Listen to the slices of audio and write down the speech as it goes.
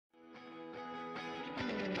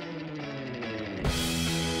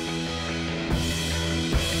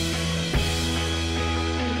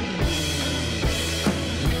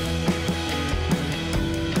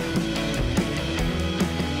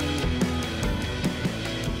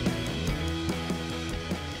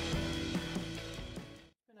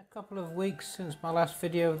Couple of weeks since my last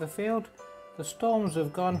video of the field. The storms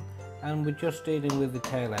have gone and we're just dealing with the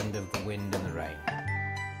tail end of the wind and the rain.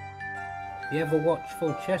 The ever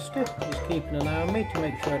watchful Chester is keeping an eye on me to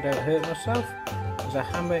make sure I don't hurt myself. There's a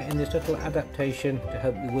hammer in this little adaptation to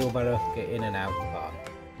help the wheelbarrow get in and out of the barn.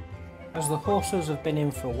 As the horses have been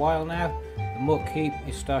in for a while now, the muck heap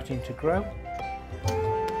is starting to grow.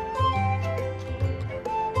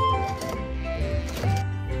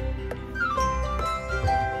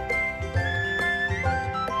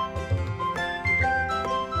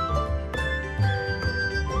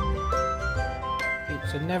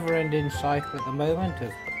 It's a never-ending cycle at the moment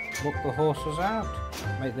of muck the horses out,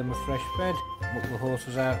 make them a fresh bed, muck the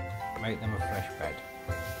horses out, make them a fresh bed.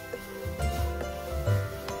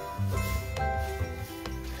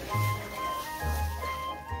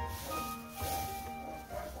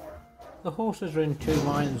 The horses are in two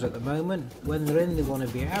minds at the moment. When they're in, they want to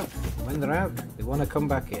be out. When they're out, they want to come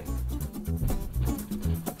back in.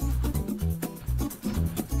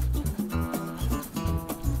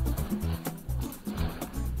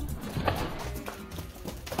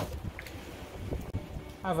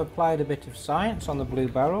 I've applied a bit of science on the blue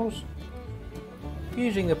barrels.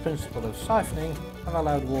 Using the principle of siphoning, I've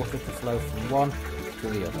allowed water to flow from one to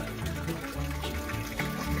the other.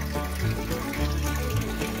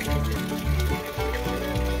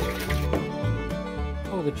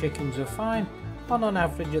 All the chickens are fine, and on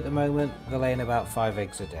average at the moment they're laying about 5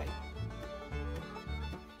 eggs a day.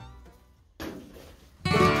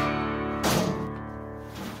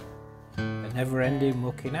 The never-ending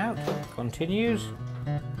mucking out continues.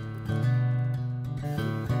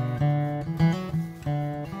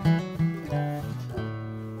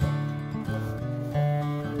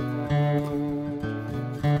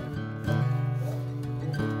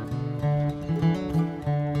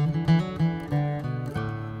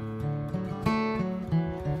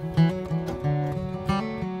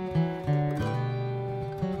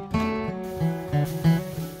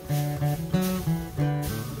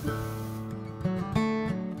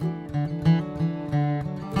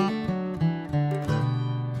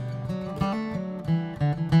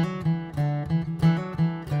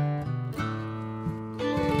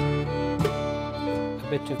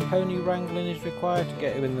 A bit of pony wrangling is required to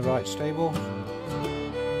get him in the right stable.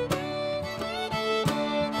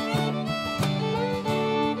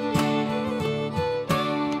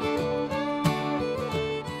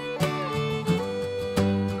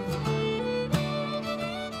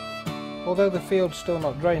 Although the field's still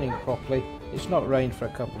not draining properly, it's not rained for a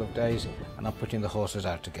couple of days and I'm putting the horses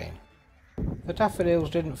out again. The daffodils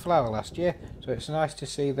didn't flower last year, so it's nice to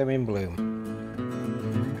see them in bloom.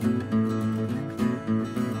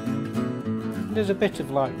 And as a bit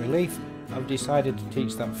of light relief, I've decided to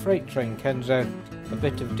teach that freight train Kenzo a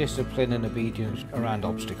bit of discipline and obedience around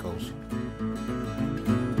obstacles.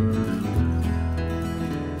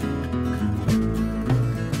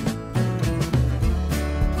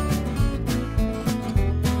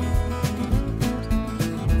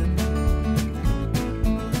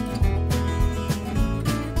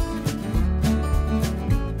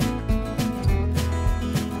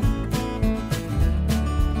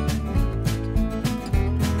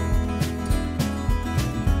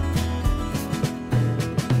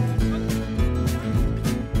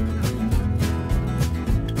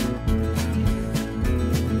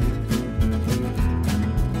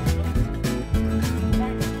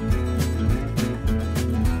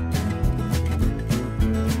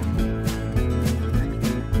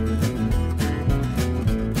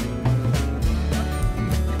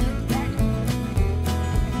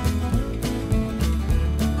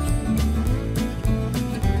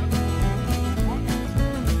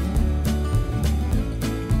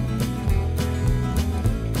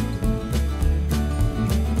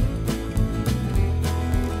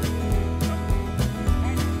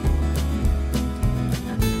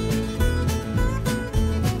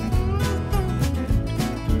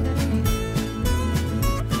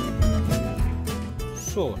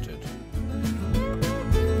 Sorted.